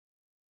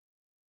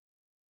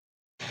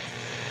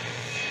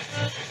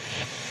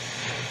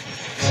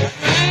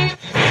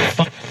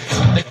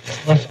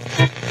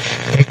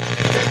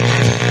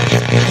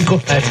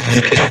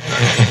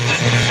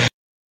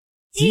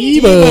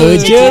Tiber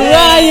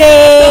Jeraya.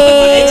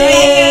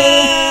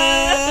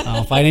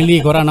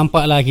 Finally korang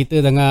nampak lah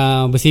kita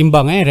tengah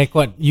bersimbang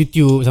rekod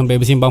YouTube sampai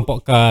bersimbang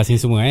podcast ni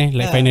semua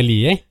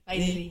finally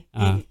Finally.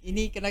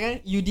 Ini kenalkan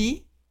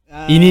Yudi.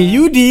 Ini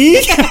Yudi.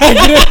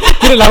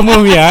 kira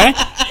lama punya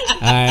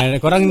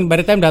korang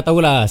by the time dah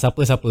tahulah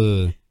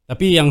siapa-siapa.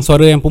 Tapi yang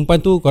suara yang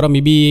perempuan tu korang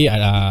maybe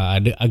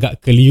ada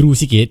agak keliru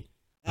sikit.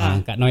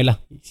 Kak Noi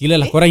lah.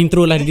 Silalah korang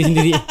intro lah diri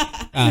sendiri.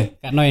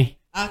 Kak Noi.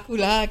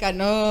 Akulah Kak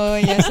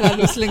Noi yang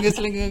selalu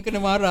selenge-selenge kena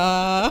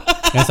marah.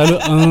 Yang selalu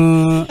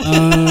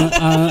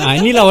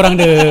inilah orang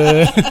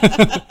dia.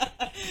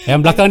 Yang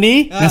belakang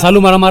ni yang selalu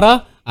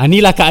marah-marah,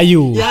 inilah Kak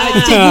Ayu. Ya,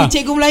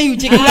 cikgu Melayu.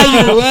 Cikgu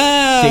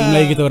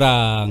Melayu kita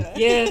orang.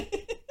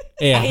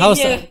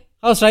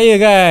 How's Raya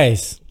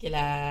guys? Okay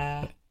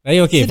lah.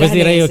 Raya okay, first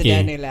day Raya okay.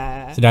 Sederhana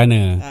lah.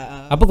 Sederhana.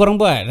 Apa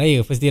korang buat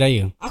Raya, first day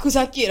Raya? Aku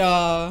sakit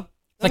lah.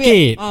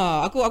 Sakit?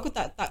 Aku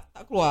tak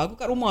keluar. Aku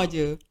kat rumah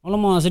je.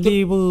 Alamak,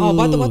 sedih pun.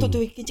 Batuk-batuk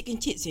tu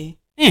kincit-kincit sih.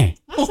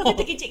 Sampai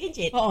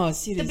terkincit-kincit?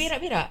 Serius.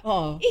 Terberak-berak?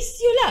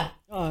 Siul lah.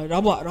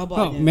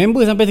 Rabak-rabaknya.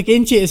 Member sampai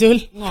terkincit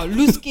Syul.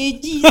 Lose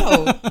kg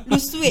tau.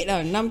 Lose weight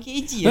lah. 6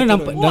 kg lah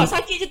turun. Wah,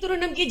 sakit je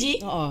turun 6 kg.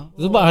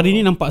 Sebab hari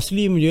ni nampak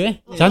slim je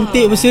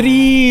Cantik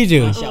berseri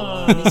je. Masya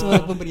Allah. Ni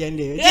semua pemberian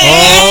dia.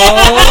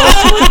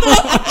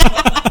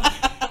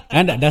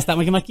 Dah start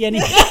maki-maki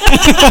ni.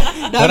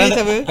 Korang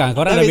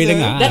dah boleh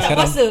dengar. Dah tak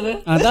puasa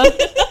apa?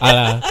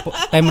 Alah,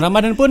 time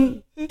Ramadan pun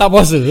tak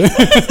puasa.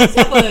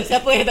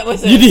 Siapa yang tak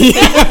puasa? Jadi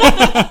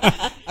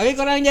habis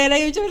korang Jaya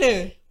Raya macam mana?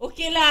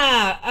 Okey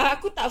lah.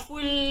 Aku tak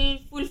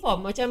full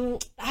form. Macam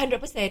tak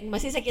 100%.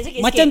 Masih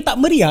sakit-sakit macam sikit. tak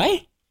meriah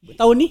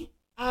tahun ni.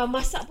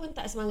 Masak pun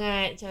tak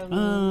semangat. Macam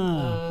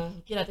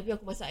okey lah. Tapi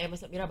aku masak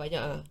merah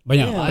banyak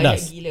Banyak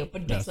pedas. Gila.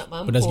 Pedas nak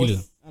mampus. Pedas gila.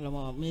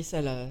 Alamak,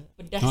 menyesal lah.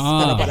 Pedas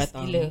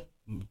gila.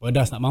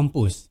 Pedas nak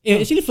mampus.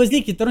 Actually first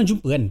day kita orang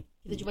jumpa kan.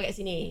 Kita jumpa kat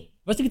sini.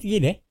 Lepas tu kita pergi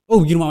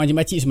pergi rumah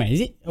makcik semua.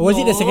 Is it? Was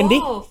it the second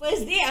day?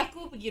 First day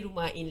aku pergi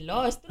rumah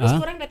in-laws. Terus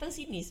korang datang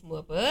sini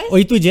semua apa? Oh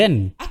itu je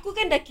kan? Aku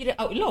kan dah kira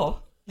outlaw.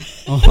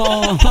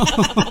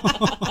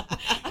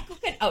 Aku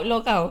kan outlaw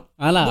kau.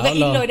 Alah, bukan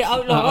outlaw. in-law, dia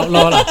outlaw.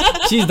 Outlaw lah.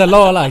 She's the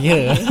law lah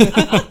kira.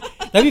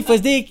 Tapi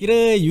first day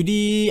kira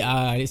Yudi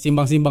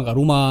simbang-simbang kat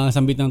rumah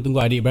sambil tunggu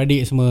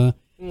adik-beradik semua.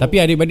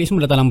 Tapi adik-beradik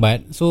semua datang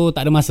lambat. So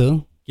tak ada masa.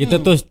 Kita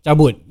terus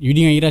cabut.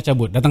 Yudi dengan Ira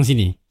cabut datang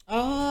sini.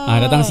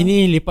 Datang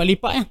sini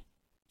lipat-lipat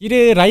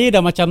Kira Raya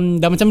dah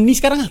macam ni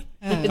sekarang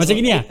Macam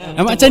gini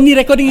macam ni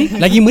recording ni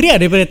lagi meriah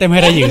daripada time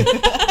Hari Raya.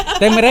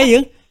 Time Hari Raya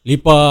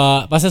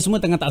lipat pasal semua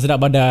tengah tak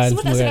sedap badan.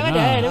 Semua tak sedap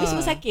badan. Tapi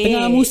semua sakit.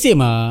 Tengah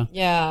musim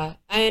Yeah.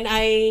 And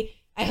I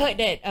heard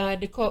that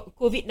the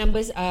COVID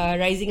numbers are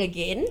rising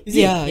again.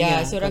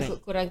 Yeah. So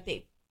korang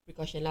take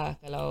precaution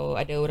lah. Kalau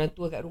ada orang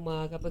tua kat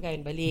rumah ke apa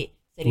kan, balik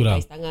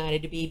sanitize tangan,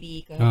 ada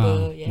baby ke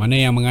apa. Mana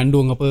yang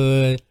mengandung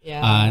apa,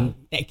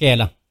 take care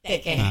lah.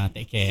 Take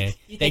care.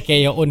 Take care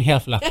your own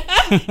health lah.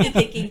 You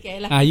taking care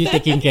lah. You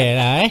taking care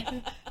lah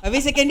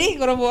Habis second day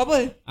korang buat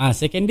apa?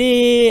 Second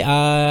day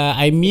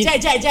I meet.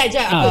 Jap.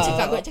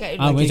 Aku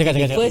cakap dulu.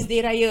 Cakap. First day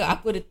Raya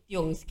aku ada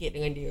tiong sikit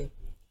dengan dia.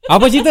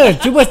 Apa cerita?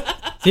 Cuba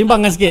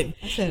simbangkan sikit.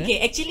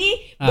 Okay,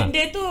 actually benda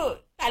tu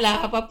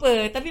taklah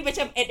apa-apa. Tapi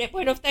macam at that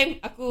point of time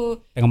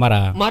aku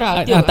tengah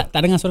marah. Tiong tak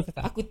dengar suara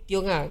kata. Aku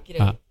tiong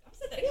kira.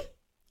 Apa tak dengar?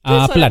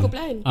 Pelan. Aku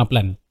pelan.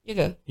 Pelan. Ya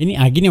ke? Ini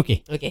gini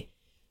okey. Okay.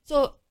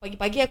 So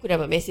pagi-pagi aku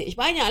dapat message.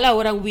 Banyaklah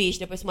orang wish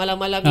daripada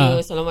semalam-malam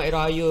dia. Selamat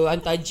Raya,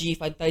 hantar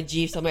gif,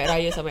 selamat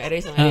Raya.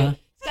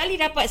 Sekali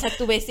dapat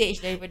satu message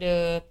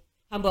daripada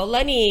hamba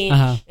Allah ni.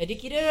 Jadi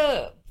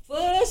kira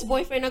first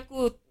boyfriend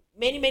aku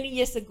many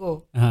years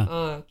ago.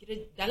 Kira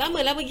dah lama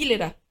gila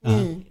dah.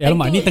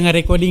 Alamak, ni tengah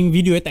recording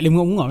video tak boleh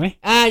mengungap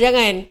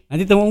jangan.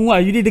 Nanti tengok-ungap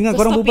jadi dengar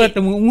korang berbual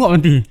tengok-ungap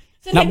nanti.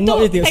 So nak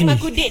mengungap je tengok sini. Time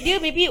aku date dia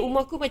maybe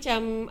umur aku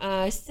macam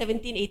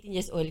 17-18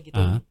 years old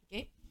gitu.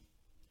 Okay.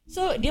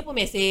 So dia pun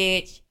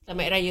message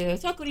selamat Raya.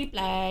 So aku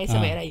reply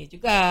selamat Raya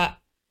juga.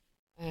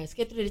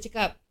 Sekali tu dia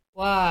cakap,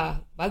 wah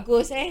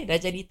bagus dah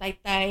jadi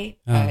tai-tai.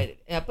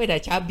 Dah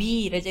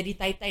cabi, dah jadi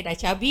tai-tai, dah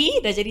cabi,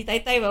 dah jadi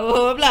tai-tai,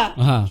 bla bla.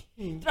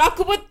 Terus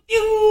aku pun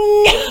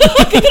tiung.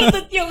 Aku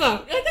terus tiung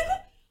Dia kata aku,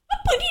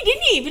 apa ni dia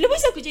ni? Bila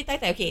masa aku jadi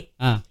tai-tai? Okay.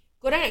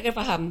 Korang nak kena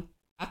faham,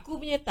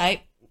 aku punya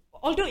type,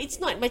 although it's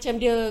not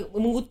macam dia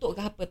mengutuk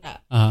ke apa tak.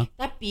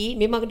 Tapi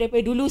memang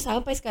daripada dulu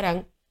sampai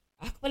sekarang,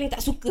 aku paling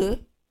tak suka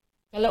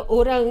kalau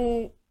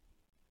orang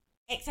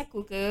ex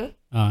aku ke,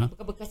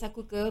 bekas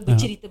aku ke,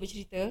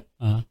 bercerita,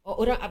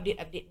 orang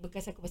update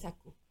bekas aku pasal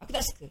aku. Aku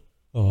tak suka.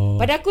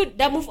 Pada aku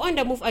dah move on.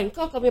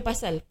 Kau punya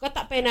pasal. Kau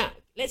tak payah nak,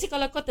 let's say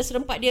kalau kau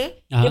terserempak dia,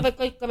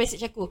 kau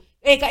message aku,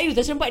 Kak Yu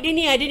terserempak dia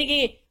ni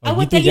gini. I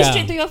will tell you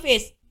straight to your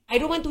face.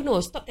 I don't want to know.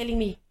 Stop telling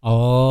me.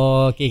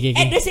 Okay.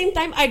 At the same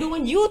time, I don't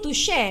want you to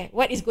share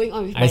what is going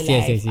on with my life.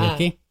 I see.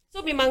 Okay.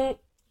 So memang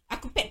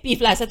aku pet peeve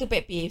lah. Satu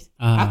pet peeve.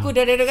 Aku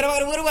dah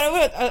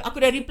aku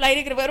dah reply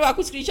dia kedua-kedua.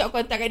 Aku screenshot, aku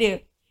hantar kat dia.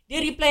 Dia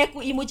reply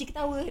aku emoji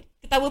ketawa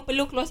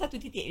perlu keluar satu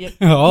titik je.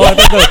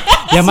 Betul.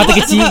 Yang mata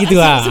kecil gitu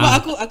Sebab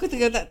aku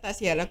tengah tak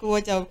sial. Aku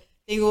macam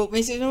tengok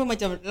message tu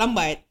macam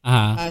lambat.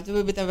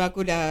 Cuba betul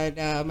aku dah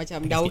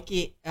macam dah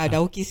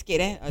okey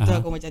sikit Terus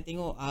aku macam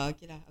tengok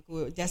okey lah,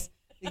 aku just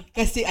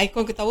kasih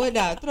ikon ketawa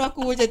dah. Terus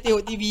aku macam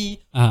tengok TV.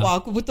 Wah,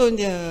 aku betul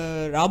dia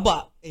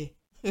rabak.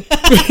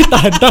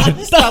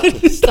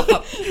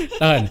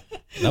 Tahan.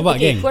 Rabak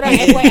geng. Korang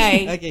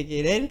FYI. Okay,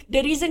 then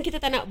The reason kita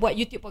tak nak buat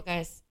YouTube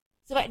podcast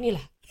sebab ni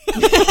lah.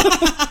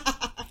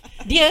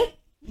 Dia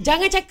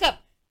jangan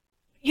cakap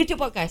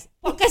YouTube podcast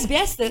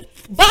biasa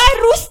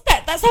baru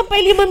start tak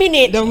sampai 5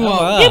 minit dah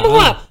muak. Dia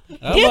menguap.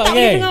 Dia tak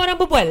boleh geng. dengar orang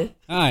berbual.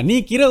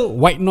 Ni kira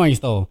white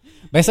noise tau.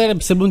 Biasa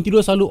sebelum tidur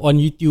selalu on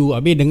YouTube.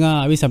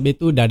 Habis sampai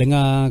tu dah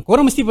dengar.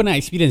 Korang mesti pernah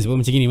experience pun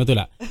macam gini, betul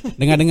tak?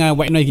 Dengar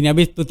white noise gini,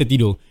 habis tu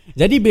tertidur.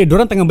 Jadi bila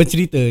dorang tengah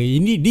bercerita,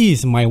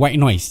 this is my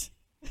white noise.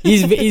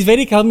 It's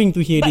very calming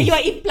to hear But this. you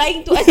are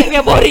implying to us that we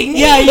are boring.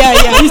 Yeah.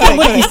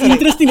 It's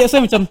interesting. That's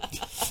why macam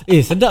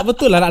sedap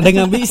betul lah nak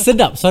dengar.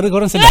 Sedap. Suara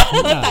korang sedap.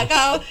 Tak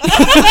kau.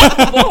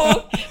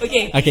 Bohong.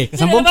 Okay,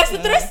 so sambung. lepas tu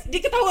terus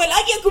dia ketawa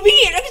lagi. Aku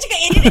bingit. Aku cakap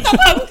dia tak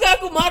faham ke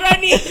aku marah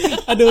ni.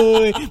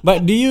 Aduh.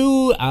 But do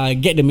you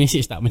get the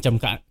message tak?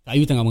 Macam Kak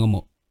Ayu tengah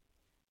mengamuk.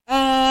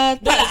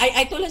 Tak lah,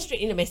 I told her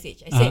straight in the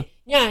message. I said,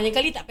 yang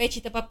kali tak payah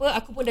cerita apa-apa.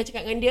 Aku pun dah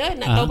cakap dengan dia.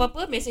 Nak tahu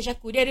apa-apa, message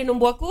aku. Dia ada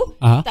nombor aku.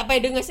 Tak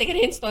payah dengar second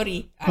hand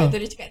story. Tu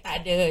dia cakap tak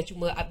ada.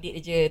 Cuma update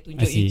je.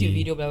 Tunjuk YouTube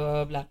video bla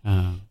bla bla.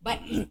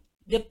 But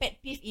the pet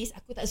peeve is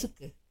aku tak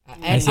suka.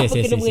 Apa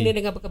kena-mengena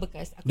dengan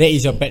bekas-bekas. That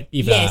is your pet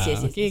peeve lah.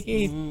 Yes.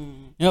 Okay.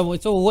 Yeah,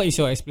 so what is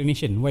your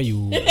explanation? Why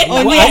you...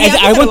 niat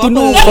I want to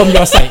know from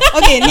your side.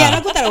 Okay,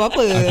 niat aku tak ada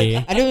apa-apa. Okay.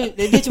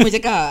 Dia cuma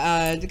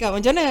cakap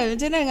macam mana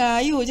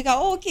dengan Ayu. Cakap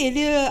okay,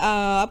 dia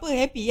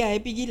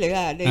happy gila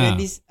lah dengan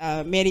this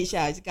marriage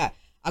lah. Cakap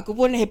aku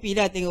pun happy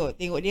lah tengok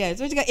dia.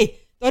 So cakap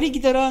tu hari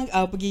kita orang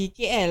pergi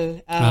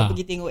KL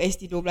pergi tengok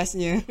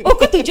ST12-nya. Oh,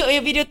 kau tunjuk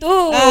yang video tu.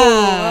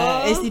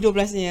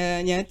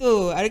 ST12-nya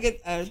tu.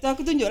 Tu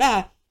aku tunjuk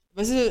lah.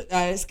 Lepas tu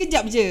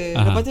sekejap je.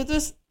 Lepas tu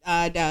terus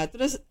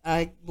terus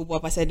berbual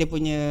pasal dia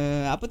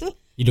punya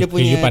dia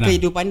punya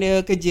kehidupan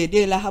dia, kerja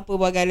dia lah, apa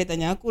bagai. Dia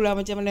tanya aku lah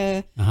macam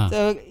mana.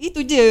 So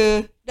itu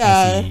je.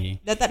 Dah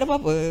tak ada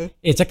apa-apa.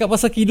 Cakap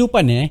pasal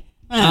kehidupan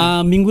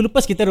minggu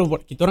lepas kita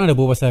orang ada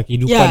berbual pasal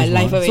kehidupan semua.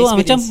 Life So experience.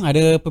 macam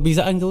ada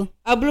perbezaan ke?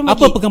 Belum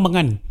Apa lagi.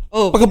 perkembangan?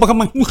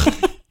 Perkembangan.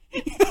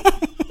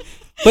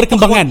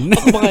 Perkembangan.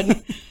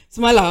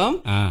 Semalam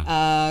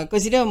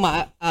consider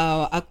mak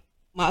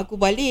aku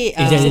balik.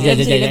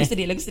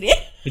 Lagu sedih.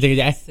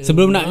 Kejap.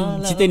 Sebelum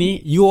nak cerita ni,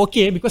 you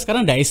okay? Because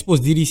sekarang dah expose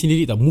diri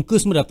sendiri tau. Muka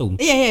semua dah tahu.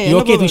 Yeah, you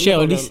no okay to problem, share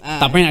no all this? problem.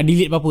 Tak payah nak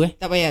delete apa-apa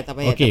Tak payah.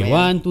 Okay, tak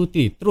payah. 1,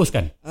 2, 3.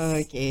 Teruskan.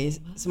 Okay.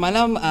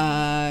 Semalam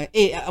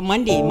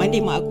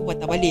Monday mak aku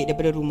patah balik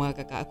daripada rumah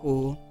kakak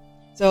aku.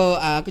 So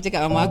aku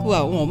cakap dengan mak aku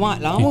mak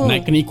lama.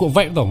 Nak kena ikut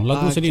vibe tau.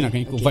 Lagu sedih nak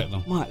kena ikut vibe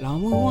tau. Mak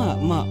lama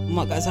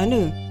mak kat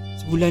sana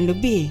sebulan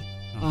lebih.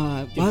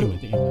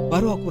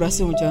 Baru aku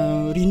rasa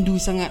macam rindu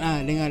sangat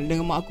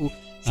dengan mak aku.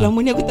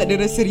 Selama ni aku tak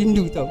ada rasa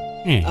rindu tau.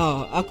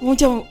 Aku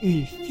macam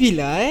feel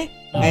lah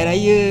hari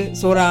raya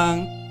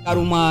seorang kat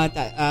rumah,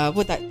 tak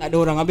ada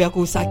orang. Habis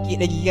aku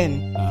sakit lagi kan.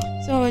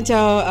 So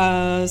macam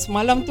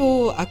semalam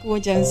tu aku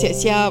macam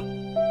siap-siap.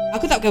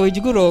 Aku tak pakai baju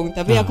kurung,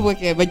 tapi aku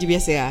pakai baju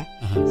biasa lah.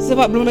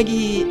 Sebab belum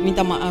lagi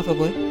minta maaf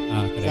apa.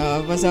 So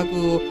pasal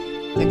aku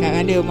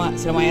cakap dengan dia, mak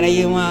selamat hari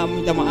raya mak,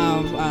 minta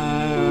maaf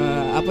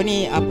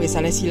apa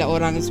salah silap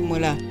orang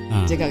semualah.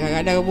 Cakap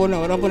kadang-kadang pun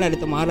orang pun ada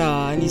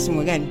termarah ni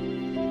semua kan.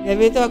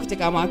 Lepas tu aku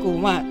cakap sama aku,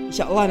 mak,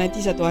 insyaAllah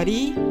nanti satu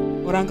hari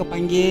orang akan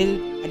panggil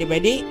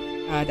adik-beradik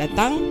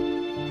datang,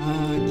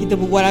 kita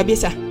berbual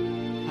habis lah.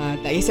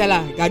 Tak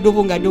kisahlah, gaduh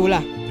pun gaduh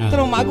lah.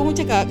 Terus mak aku pun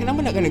cakap, kenapa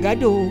nak kena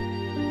gaduh?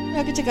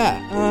 Aku cakap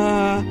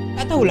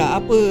tak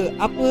tahulah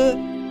apa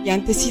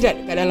yang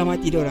tersirat kat dalam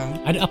hati diorang.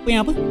 Ada apa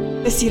yang apa?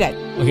 Tersirat.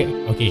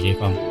 Okay,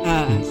 faham.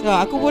 So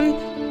aku pun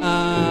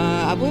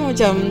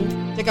macam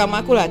cakap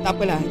mak aku lah, tak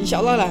apalah,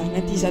 insyaAllah lah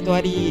nanti satu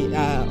hari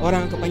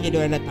orang akan panggil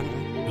diorang datang lah.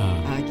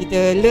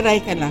 Kita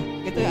leraikan lah.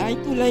 Kata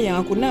itulah yang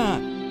aku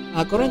nak.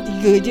 Korang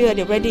 3 je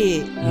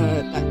adik-beradik.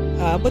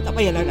 Tak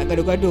payahlah nak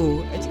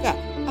gaduh-gaduh. Aku cakap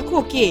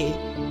aku okey.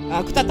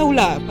 Aku tak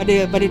tahulah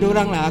pada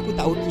diorang lah, aku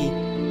tak okey.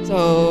 So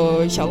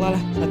insyaAllah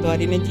lah satu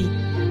hari nanti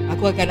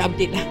aku akan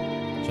update lah.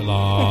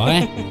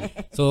 InsyaAllah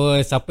So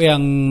siapa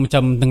yang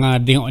macam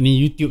tengah tengok ni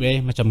YouTube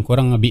macam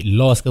korang a bit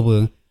lost ke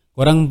apa,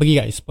 korang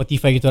pergi kat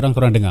Spotify kita orang,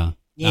 korang dengar.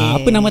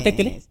 Apa nama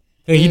title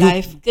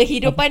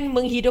Kehidupan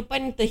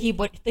menghidupkan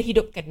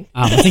terhidupkan.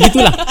 Macam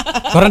gitulah.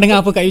 Korang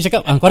dengar apa Kak Yu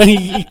cakap, korang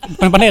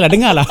pandai-pandai lah,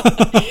 dengar lah.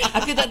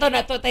 Aku tak tahu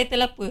nak tahu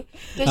title apa.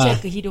 Tu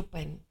cakap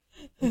kehidupan.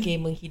 Okay,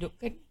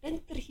 menghidupkan dan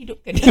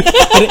terhidupkan.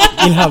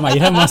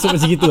 Ilham masuk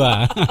macam gitu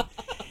lah.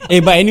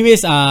 But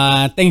anyways,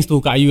 thanks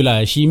to Kak Yu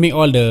lah. She make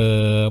all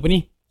the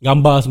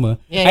gambar semua.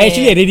 I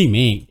actually already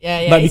make.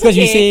 But because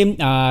you say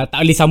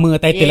tak boleh sama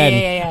title kan.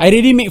 I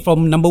already make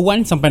from number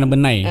 1 sampai number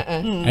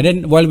 9. And then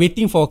while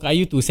waiting for Kak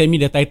Yu to send me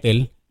the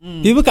title,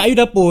 Tiba Kak Ayu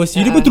dah post,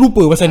 Yudi pun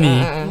terlupa pasal ni.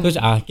 Terus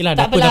okay lah,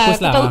 dah Tak apalah, post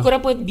aku lah. tahu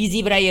korang pun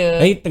busy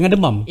beraya. Tengah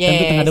demam. Yes.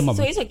 Tentu tengah demam.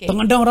 So it's okay.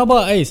 Tengah down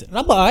rabak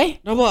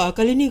Rabak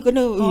kali ni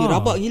kena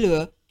rabak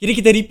gila. Kira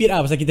kita repeat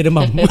pasal kita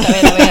demam.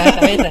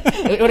 Tak payah.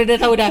 Orang dah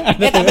tahu dah.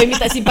 Tak payah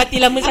minta simpati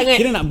lama sangat.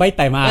 Kira nak buy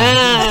time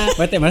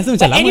Buy time rasa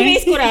macam But lama.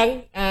 anyways korang,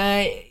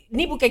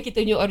 ni bukan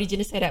kita punya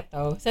original setup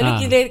tau.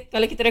 Selalu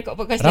kalau kita record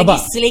podcast Rabak.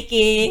 lagi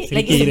selekeh,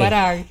 lagi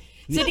sembarang.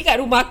 So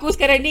dekat rumah aku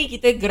sekarang ni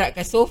kita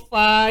gerakkan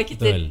sofa,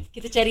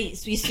 kita cari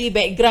sui-sui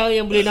background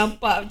yang boleh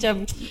nampak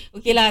macam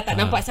okey lah, tak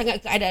nampak sangat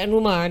keadaan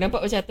rumah,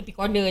 nampak macam tepi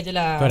corner je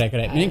lah.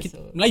 Correct.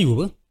 Melayu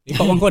apa?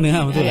 Lepak one corner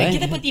betul lah.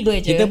 Kita pun tiba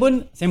je. Kita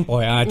pun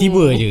sempoi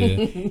tiba je.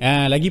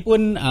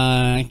 Lagipun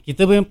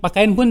kita pun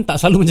pakaian pun tak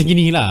selalu macam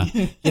gini lah.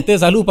 Kita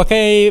selalu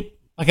pakai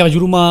baju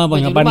rumah,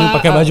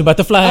 pakai baju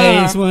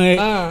butterfly semua.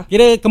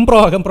 Kira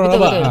kemproh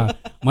rabak.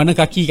 Mana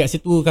kaki kat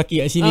situ, kaki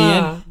kat sini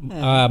kan.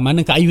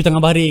 Mana Kak Ayu tengah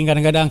baring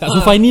kadang-kadang. Kak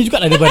Sufai ni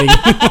jugalah dia baring.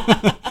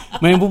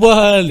 Main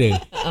berbual dia.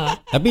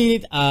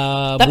 Tapi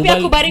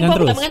aku baring pun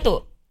aku tak mengantuk.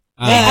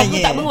 Aku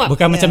tak menguap.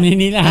 Bukan macam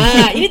ni lah.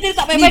 Ini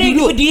tak payah baring,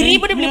 berdiri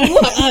pun dia boleh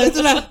menguap.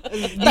 Itulah.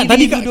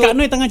 Tadi Kak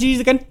Noi tengah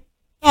ceritakan.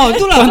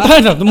 Itulah.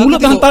 Tahan mulut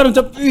tahan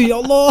macam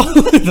ya Allah.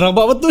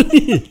 Rabak betul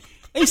ni.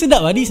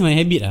 Sedap lah, this my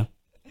habit lah.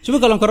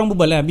 Cuba kalau korang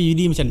berbual lah,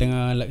 Yudi macam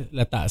dengar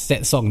letak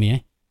set song ni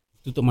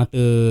tutup mata.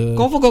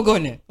 Confirm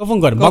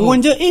gone. Bangun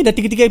je dah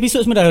 3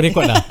 episod semua dah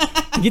record dah.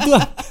 Gitu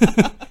lah.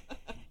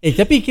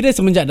 Tapi kira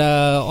semenjak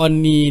dah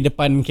on ni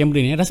depan kamera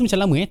ni rasa macam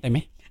lama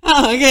time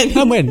kan.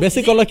 Lama kan.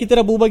 Biasa kalau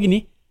kita dah berbual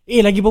gini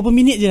lagi berapa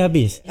minit je dah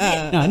habis.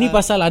 Ni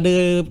pasal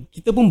ada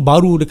kita pun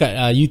baru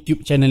dekat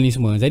YouTube channel ni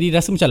semua. Jadi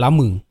rasa macam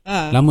lama.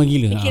 Lama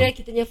gila. Kira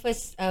kita punya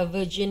first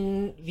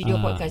virgin video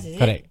podcast is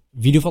it? Correct.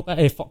 Video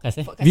podcast.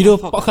 Video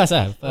podcast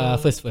lah.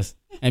 First.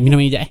 Minum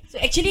air sekejap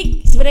So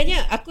actually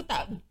sebenarnya aku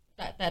tak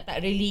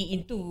really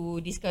into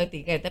this kind of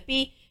thing kan.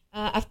 Tapi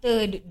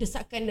after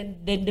desakan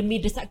dan demi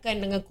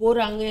desakan dengan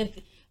korang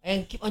yang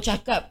keep on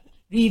cakap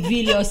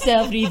reveal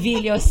yourself.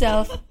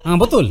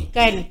 Betul.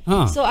 Kan?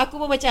 So aku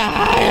pun macam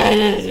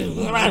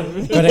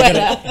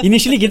correct.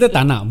 Initially kita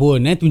tak nak pun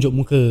tunjuk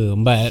muka.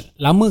 But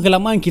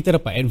lama-kelamaan kita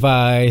dapat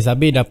advice,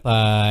 habis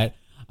dapat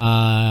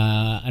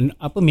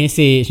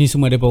message ni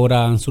semua daripada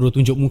orang suruh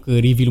tunjuk muka,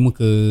 reveal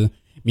muka.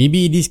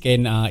 Maybe this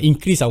can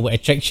increase our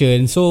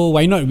attraction. So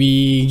why not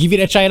we give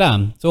it a try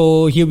lah.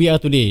 So here we are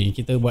today.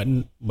 Kita buat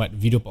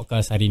video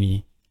podcast hari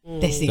ni.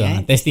 Testing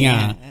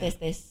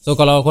Test. So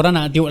kalau korang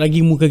nak tengok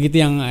lagi muka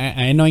kita yang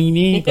annoying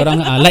ni,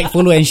 korang like,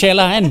 follow and share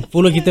lah kan.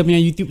 Follow kita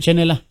punya YouTube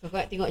channel lah. Kau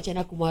tengok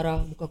macam aku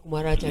marah, muka aku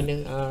marah macam mana.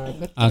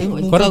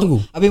 Korang tunggu.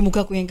 Habis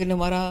muka aku yang kena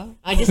marah.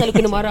 Dia selalu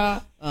kena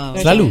marah.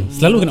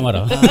 Selalu kena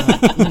marah.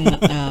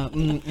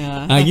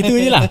 Gitu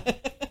je lah.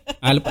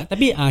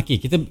 Tapi okay,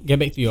 kita get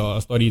back to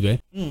your story tu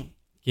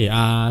Okay,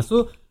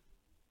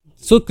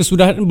 so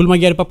kesudahan, belum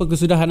lagi ada apa-apa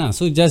kesudahan lah.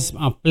 So just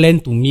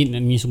plan to meet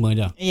ni semua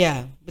je.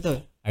 Ya,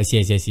 betul. I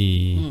see.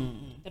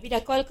 Tapi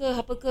dah call ke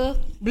apa ke?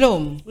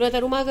 Belum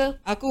datang rumah ke?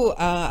 Aku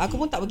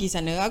pun tak pergi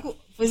sana.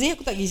 First day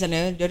aku tak pergi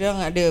sana. Dia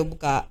orang ada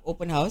buka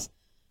open house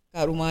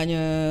kat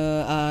rumahnya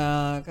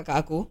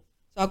kakak aku.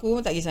 So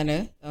aku pun tak pergi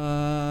sana.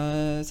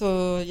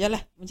 So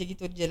yalah, macam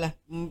gitu je lah.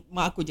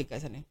 Mak aku je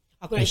kat sana.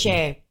 Aku nak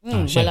share.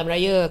 Malam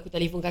raya aku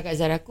telefon kakak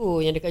Zara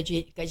aku yang dekat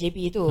JP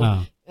tu.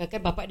 Kan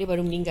bapak dia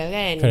baru meninggal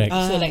kan.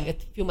 So like a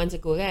few months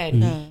ago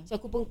kan. So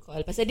aku pun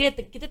call. Pasal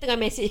kita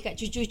tengah message kat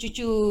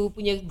cucu-cucu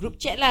punya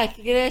group chat lah.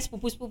 Kira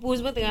sepupu-sepupu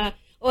semua tengah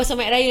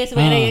selamat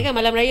raya kan,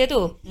 malam raya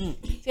tu.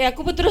 So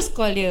aku pun terus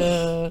call dia.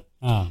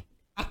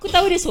 Aku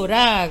tahu dia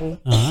seorang.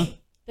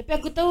 Tapi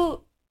aku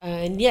tahu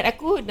niat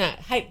aku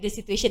nak hype the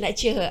situation, nak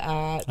cheer her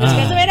up. Terus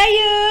selamat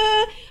raya.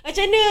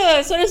 Macam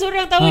mana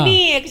sorang-sorang tahun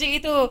ni? Aku cakap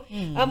gitu.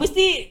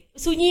 Mesti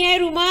sunyi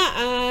rumah,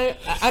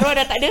 arwah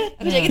dah tak ada.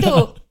 Aku cakap gitu.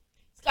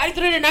 Sekali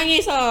terus dia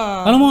nangis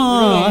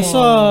Alamak,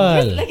 asal.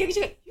 Terus lagi aku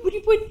cakap, Yudi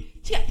pun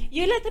cakap,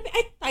 yelah tapi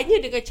I tanya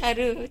dengan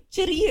cara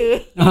ceria.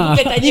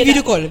 Bukan tanya ni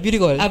video call.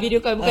 Video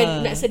call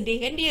bukan nak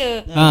sedihkan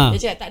dia. Dia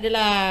cakap tak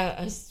adalah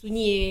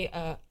sunyi.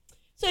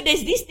 So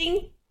there's this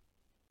thing.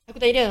 Aku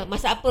tanya dia,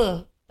 masak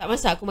apa? Tak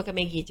masak, aku makan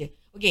Maggi je.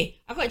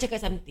 Okay, aku nak cakap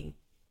something.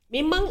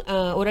 Memang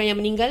orang yang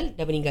meninggal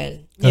dah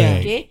meninggal.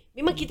 Okay,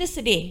 memang kita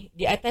sedih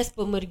di atas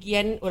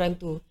pemergian orang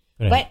tu.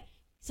 But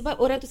sebab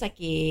orang tu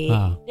sakit,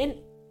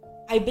 then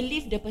I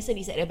believe the person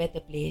is at a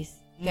better place.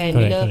 Kan?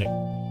 Correct.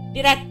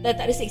 Dia dah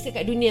tak ada seksa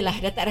kat dunia lah.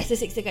 Dah tak rasa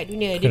seksa kat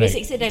dunia. Dia dah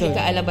seksa dah dekat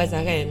alam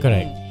barzah kan.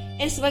 Correct.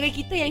 And sebagai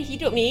kita yang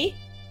hidup ni,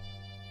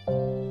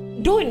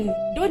 don't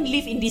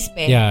live in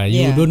despair.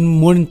 You don't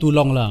mourn too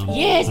long lah.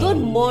 Yes,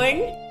 don't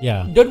mourn.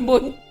 Don't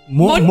mourn.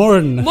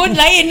 Mourn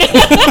lain.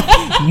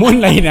 Mourn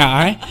lain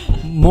lah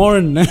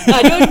Mourn.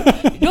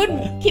 Don't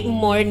keep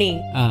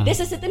mourning.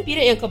 There's a certain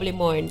period yang kau boleh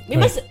mourn.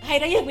 Memang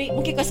hari raya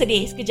mungkin kau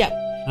sedih sekejap.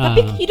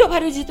 Tapi hidup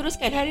harus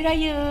diteruskan. Hari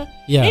raya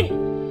then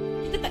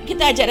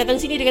kita ajak datang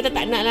sini, dia kata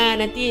tak nak lah,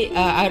 nanti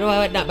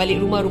arwah nak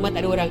balik rumah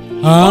tak ada orang.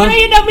 Orang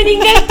yang dah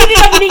meninggal tu dia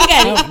dah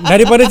meninggal.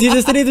 Daripada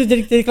Jesus tadi tu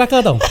jadi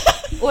kelakar tau.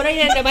 orang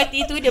yang dah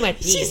mati tu dia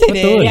mati.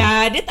 Betul.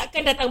 Ya, dia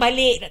takkan datang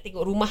balik nak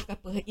tengok rumah ke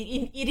apa.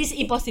 It is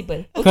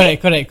impossible. Okay?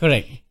 Correct.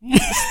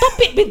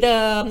 Stop it with the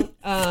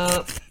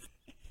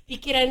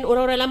fikiran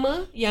orang-orang lama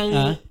yang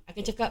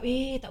akan cakap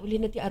tak boleh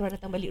nanti arwah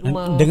datang balik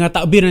rumah. Dengar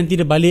takbir nanti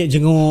dia balik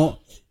jenguk.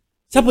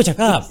 Siapa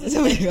cakap?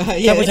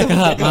 Siapa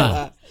cakap?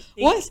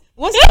 Once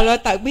kalau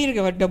takbir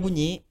dah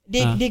bunyi,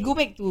 they go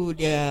back to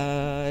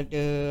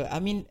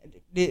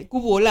the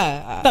kubur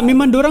lah. Tak,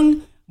 memang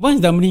dorang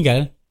once dah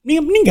meninggal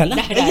lah.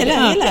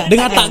 Dah.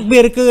 Dengar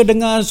takbir ke,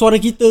 dengar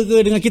suara kita ke,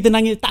 dengar kita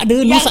nangis, tak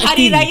ada Yang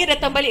hari sakti. raya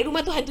datang balik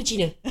rumah tu hantu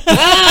Cina.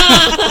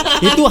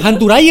 Itu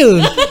hantu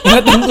raya.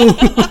 Datang tu.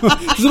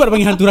 Sebab dia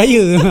panggil hantu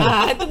raya.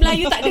 Hantu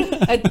Melayu tak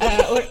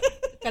ada.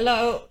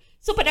 Kalau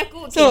so pada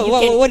aku, So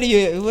what do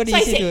you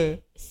say to?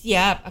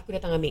 Siap, aku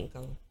datang ambil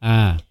kau.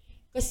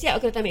 Kau siap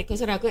aku datang ambil kau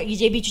seorang. Aku nak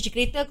pergi JB cuci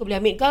kereta, aku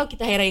boleh ambil kau,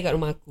 kita hari raya kat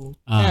rumah aku.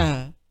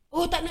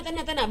 Oh tak nak.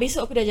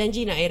 Besok aku dah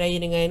janji nak hari raya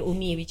dengan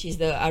Umi, which is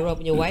the arwah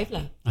punya wife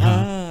lah.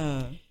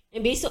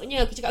 And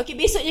besoknya aku cakap, okay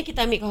besoknya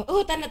kita ambil kau.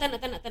 Oh tak nak.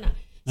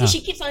 So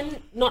she keeps on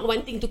not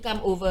wanting to come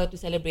over to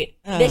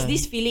celebrate. There's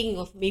this feeling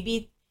of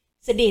maybe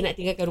sedih nak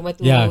tinggalkan rumah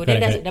tu.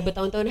 Dan dah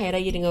bertahun-tahun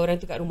hari raya dengan orang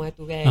tu kat rumah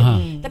tu kan.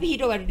 Tapi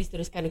hidup harus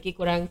diteruskan. Okay,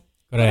 korang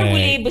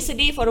boleh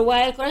bersedih for a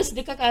while. Korang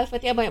sedekahkan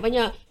Al-Fatihah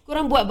banyak-banyak.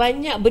 Korang buat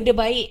banyak benda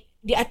baik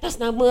di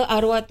atas nama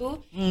arwah tu.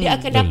 Dia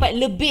akan dapat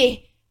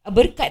lebih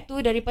berkat tu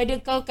daripada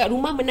kau kat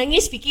rumah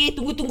menangis fikir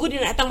tunggu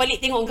dia nak datang balik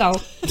tengok kau.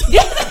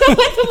 Dia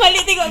datang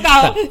balik tengok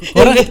kau.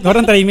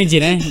 Korang try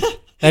imagine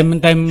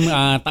time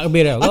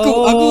takbir.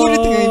 Aku dah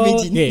tengah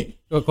imagine.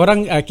 Okay.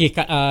 Korang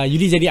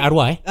Yudi jadi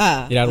arwah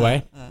jadi arwah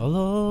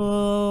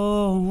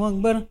Allahu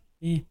Akbar.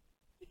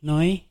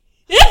 Noi,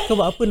 kau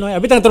buat apa Noi?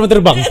 Habis tengah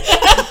terbang.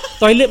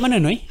 Toilet mana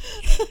Noi?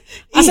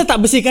 Asal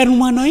tak bersihkan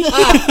rumah Noi?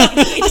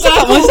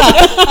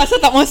 Asal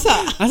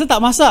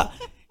tak masak.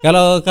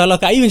 Kalau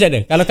Kak Ayu macam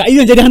mana? Kalau Kak Ayu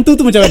yang jadi hantu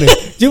tu macam mana?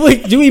 Cuba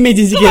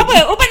imagine sikit.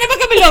 Apa? Ubat dah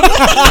pakai belum?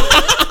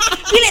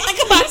 Bilik tak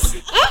kemas?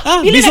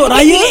 Besok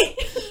raya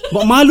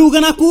buat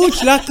malukan aku,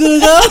 celaka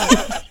ke?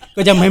 Kau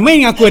jangan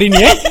main-main dengan aku hari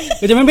ni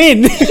Kau jangan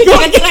main-main.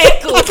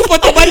 Aku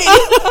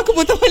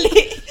potong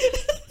balik.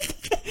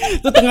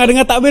 Tu tengah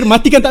dengar takbir,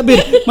 matikan takbir.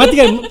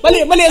 Matikan.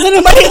 Balik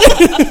sana, balik.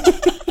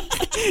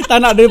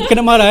 Tak nak dia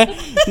kena marah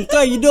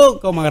Kau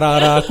hidup, kau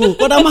marah aku.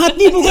 Kau dah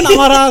mati pun kau nak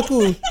marah aku.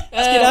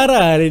 Sikit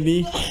darah hari ni.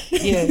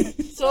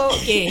 So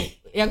okay,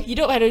 yang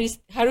hidup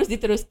harus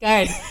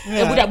diteruskan.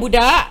 Yang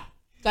budak-budak,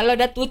 kalau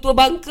dah tua-tua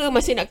bangka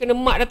masih nak kena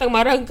mak datang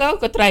marah kau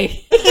try.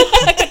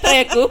 Kau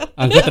try aku.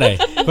 Kau try.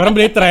 Korang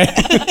boleh try.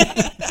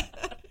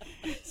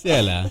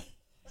 Sialah.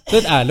 So,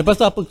 lepas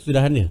tu apa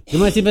kesudahan dia?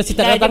 Dia masih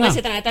tak datang. Dia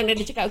masih tak datang. Dan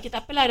dia cakap okay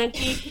tak apalah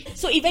nanti.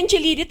 So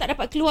eventually dia tak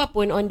dapat keluar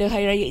pun on the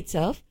Hari Raya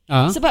itself.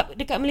 Sebab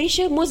dekat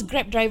Malaysia most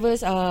Grab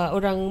drivers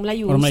orang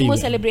Melayu. Semua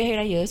celebrate Hari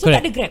Raya. So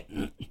tak ada Grab.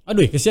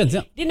 Aduh kesian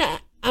siap. Dia nak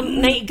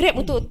naik Grab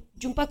untuk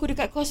jumpa aku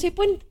dekat Causeway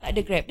pun tak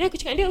ada Grab. Dan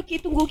aku cakap dia okay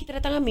tunggu kita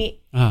datang ambil.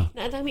 Nak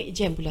datang ambil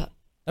jam pula.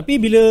 Tapi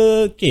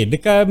bila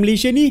dekat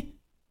Malaysia ni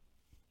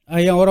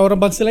yang orang-orang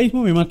bangsa lain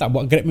pun memang tak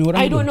buat Grab ni orang.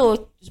 I don't know.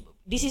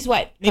 This is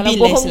what maybe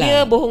kalau bohong lah. dia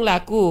bohonglah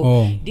aku.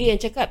 Dia yang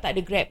cakap tak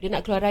ada Grab. Dia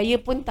nak keluar raya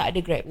pun tak ada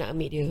Grab nak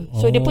ambil dia.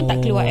 So dia pun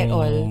tak keluar at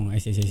all.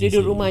 Dia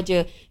duduk rumah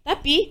je.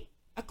 Tapi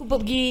aku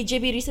pergi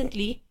JB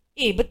recently.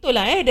 Betul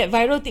lah that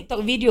viral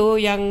TikTok video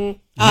yang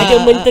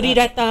ada menteri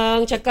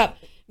datang cakap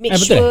make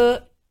sure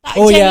tak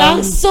je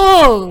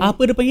langsung.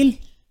 Apa dia panggil?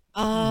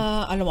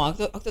 Alamak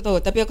aku tak tahu.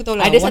 Tapi aku tahu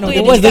lah. Ada satu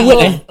yang dia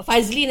cakap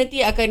Fazli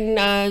nanti akan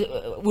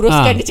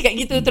uruskan. Dia cakap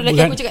gitu. Terus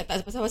lagi aku cakap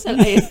tak pasal-pasal.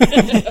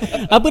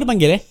 Apa dia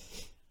panggil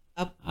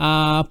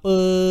apa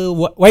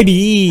YB.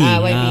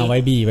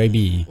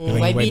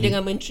 YB dengan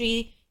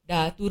menteri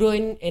dah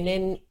turun. And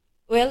then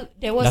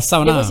there was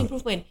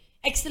improvement.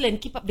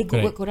 Excellent. Keep up the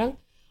good work korang.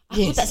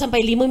 Aku tak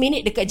sampai 5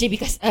 minit dekat JB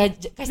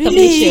Custom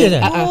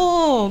Malaysia.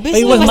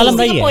 It was malam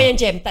raya Singapore yang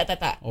jam. Tak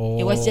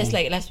It was just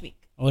like last week.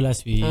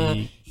 Last week.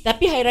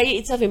 Tapi Hari Raya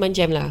itself memang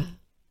jam lah.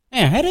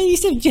 Hari Raya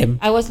itself jam.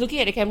 I was looking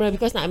at the camera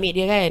because nak ambil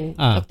dia kan.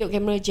 Aku tengok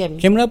kamera jam.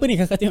 Kamera apa ni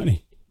kakak tengok ni?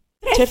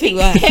 Traffic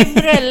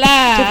camera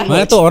lah.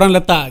 Mana tu orang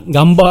letak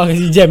gambar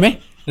kasi jam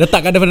letak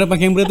kat depan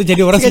kamera tu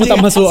jadi orang semua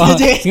tak masuk.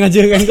 Sengaja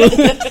kan kau.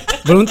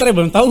 Belum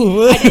tahu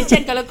apa. Ada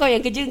Chan kalau kau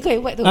yang kerja kau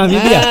yang buat tu.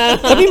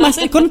 Tapi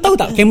masa kau tahu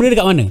tak kamera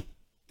dekat mana?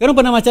 Korang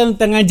pernah macam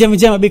tengah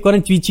jam-jam habis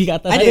korang cuci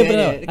kat atas? Ada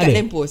dekat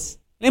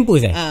lamppost.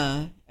 Lamppost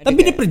tapi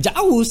dia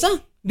perjauh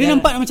dia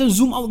nampak macam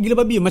zoom out gila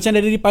babi. Macam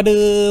daripada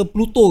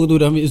Pluto tu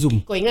dah ambil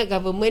zoom. Kau ingat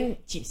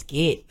government cheap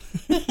sikit.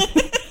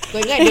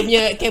 Kau ingat dia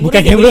punya kamera.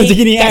 Bukan kamera macam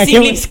gini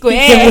Kasih Lip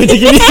Square. Kamera macam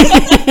gini.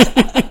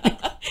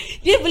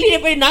 Dia beli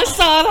daripada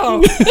NASA tau.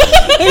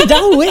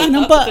 Jauh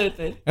nampak.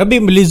 Habis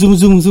boleh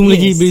zoom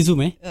lagi. Boleh zoom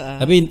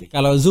Tapi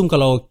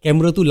kalau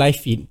kamera tu live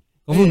feed,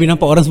 kau pun boleh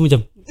nampak orang semua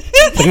macam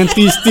tengah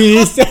twist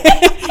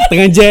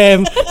tengah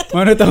jam.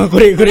 Mana tengah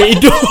korek-korek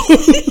hidung.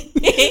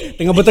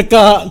 Tengah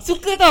bertekak.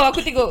 Suka tau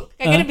aku tengok.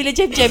 Kadang-kadang bila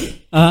jam-jam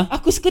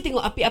aku suka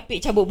tengok apik-apik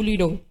cabut bulu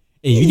hidung.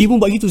 Yudi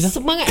pun buat gitu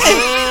semangat.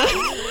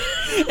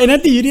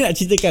 Nanti Yudi nak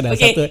ceritakan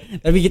satu.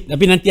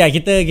 Tapi nanti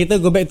kita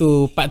go back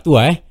to part 2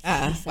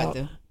 part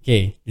 2.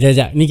 Okay,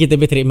 sekejap. Ni kita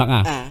boleh trademark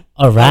lah.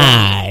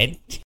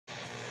 Alright.